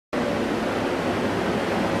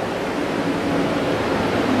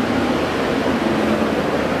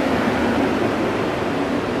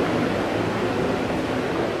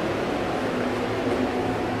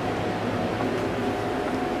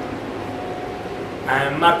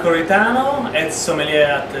I'm Marco Ritano, head sommelier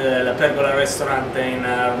at La Pergola restaurant in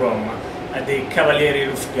Rome, at the Cavalieri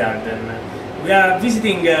Roof Garden. We are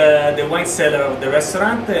visiting the wine cellar of the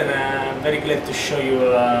restaurant, and I'm very glad to show you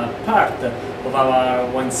part of our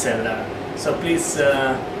wine cellar. So please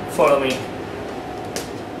follow me.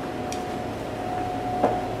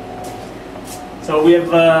 So we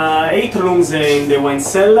have 8 rooms in the wine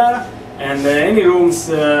cellar, and any rooms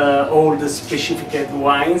hold specific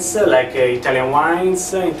wines like Italian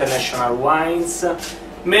wines, international wines,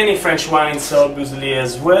 many French wines obviously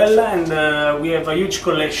as well, and we have a huge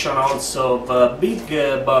collection also of big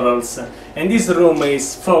bottles. And this room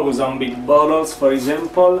is focused on big bottles, for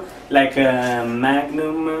example, like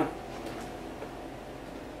Magnum.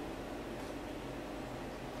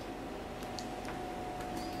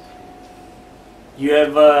 You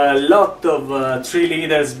have a lot of 3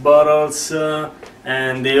 liters bottles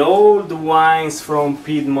and the old wines from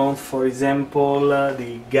Piedmont, for example,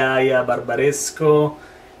 the Gaia Barbaresco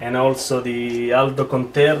and also the Alto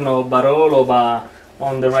Conterno Barolo, but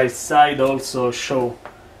on the right side also show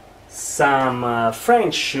some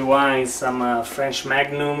French wines, some French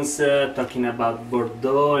magnums, talking about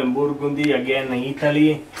Bordeaux and Burgundy, again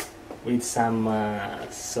Italy, with some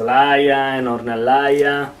Solaia and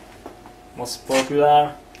Ornellaia, most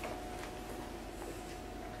popular.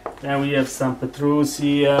 Then we have some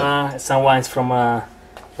Petruzia, some wines from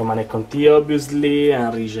Aneconti obviously,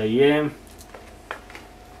 and Rijaillet.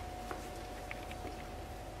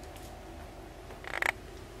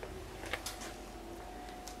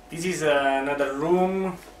 This is another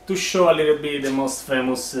room to show a little bit the most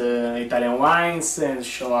famous Italian wines and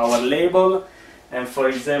show our label. And for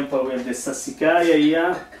example, we have the Sassicaia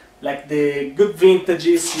here, like the good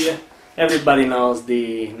vintages here. Everybody knows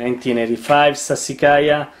the 1985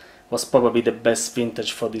 Sassicaia was probably the best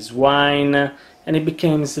vintage for this wine, and it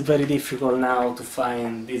became very difficult now to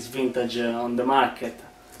find this vintage on the market.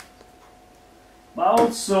 But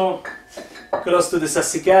also, close to the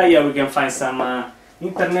Sassicaia we can find some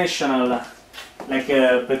international, like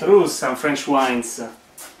Petrus, some French wines,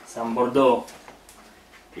 some Bordeaux.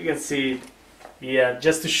 You can see here,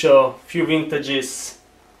 just to show a few vintages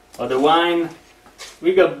of the wine.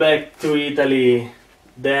 We got back to Italy,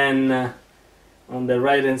 then on the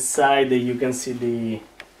right hand side you can see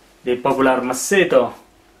the popular Masseto.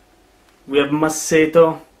 We have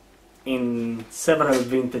Masseto in several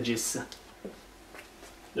vintages,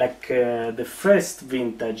 like the first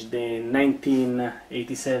vintage, the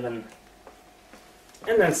 1987,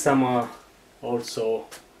 and then some also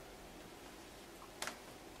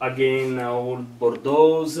again old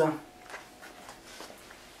Bordeaux,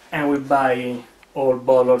 and we buy all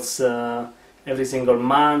bottles every single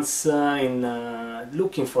month in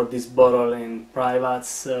looking for this bottle in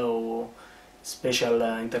privates or special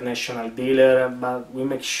international dealer, but we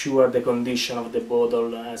make sure the condition of the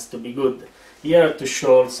bottle has to be good. Here to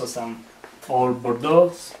show also some old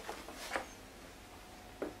Bordeaux.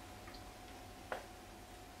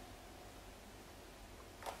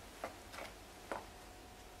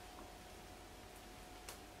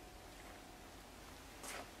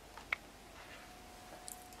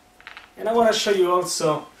 And I want to show you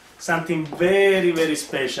also something very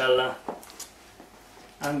special,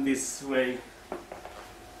 and this way.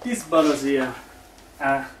 These bottles here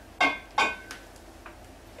are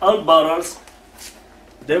old bottles.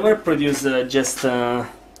 They were produced just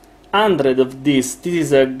 100 of these. This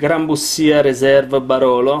is a Grambusia Reserve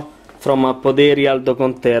Barolo from Poderi Alto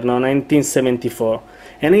Conterno, 1974.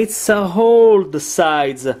 And it's a whole the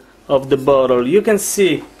size of the bottle. You can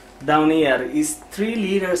see down here is 3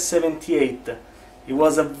 liters 78. It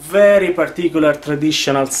was a very particular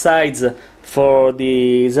traditional size for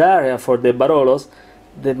this area, for the Barolos,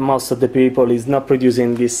 that most of the people is not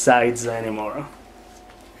producing this size anymore.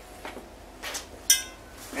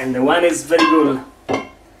 And the wine is very good.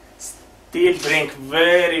 Still drink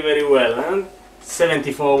very well. Huh?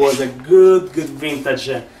 74 was a good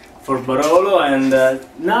vintage for Barolo, and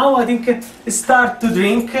now I think it start to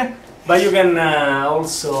drink. But you can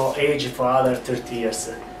also age for other 30 years,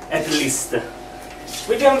 at least.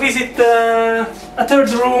 We can visit a third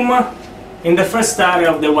room in the first area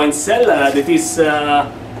of the wine cellar. That is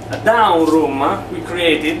a down room we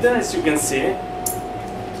created, as you can see.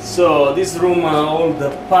 So this room holds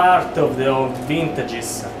part of the old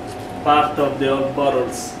vintages, part of the old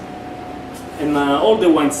bottles. And all the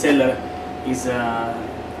wine cellar is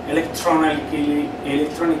electronically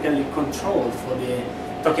controlled for the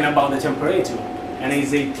talking about the temperature, and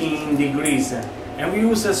it's 18 degrees. And we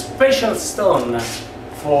use a special stone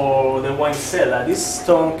for the wine cellar. This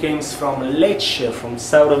stone comes from Lecce, from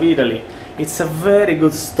south of Italy, It's a very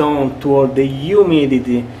good stone to hold the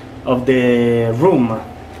humidity of the room.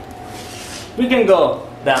 We can go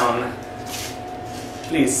down,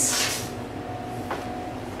 please.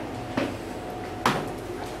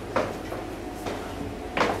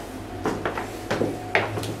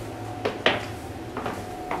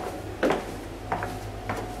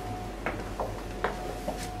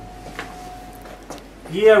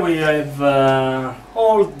 Here we have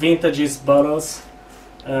old vintages bottles.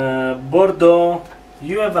 Bordeaux,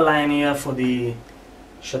 you have a line here for the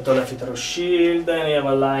Chateau Lafite Rothschild, and you have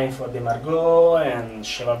a line for the Margaux, and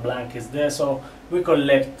Cheval Blanc is there. So we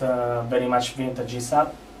collect very much vintages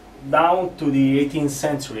up down to the 18th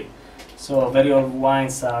century. So very old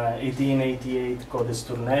wines are 1888 Côte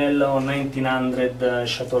d'Estournel, 1900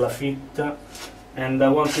 Chateau Lafite, and I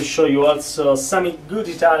want to show you also some good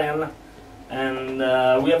Italian. And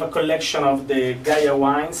we have a collection of the Gaia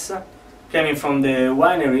wines coming from the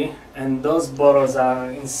winery, and those bottles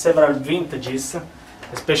are in several vintages,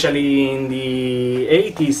 especially in the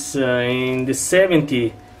 80s, in the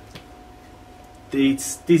 70s.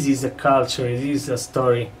 This is a culture, it is a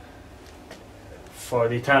story for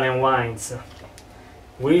the Italian wines.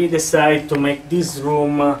 We decided to make this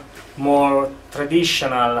room more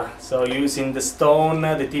traditional, so using the stone,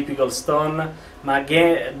 the typical stone, but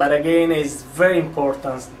again it's very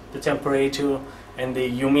important the temperature and the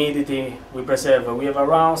humidity we preserve. We have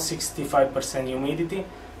around 65% humidity.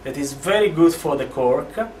 That is very good for the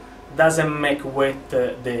cork. Doesn't make wet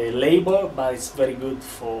the label, but it's very good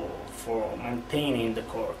for maintaining the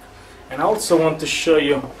cork. And I also want to show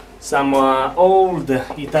you some old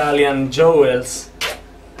Italian jewels.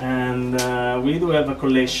 And we do have a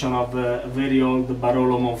collection of very old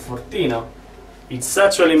Barolo Monfortino. It's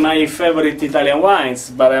actually my favorite Italian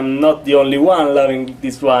wines, but I'm not the only one loving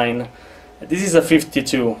this wine. This is a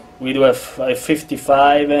 52. We do have a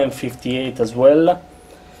 55 and 58 as well.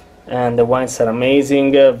 And the wines are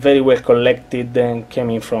amazing, very well collected and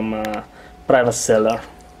coming from a private cellar.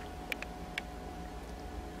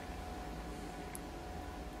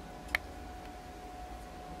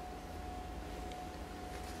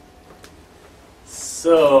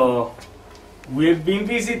 So we've been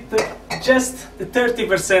visited just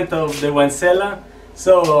 30% of the wine cellar,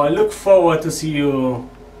 so I look forward to see you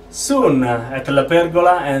soon at La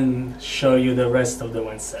Pergola and show you the rest of the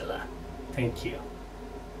wine cellar. Thank you.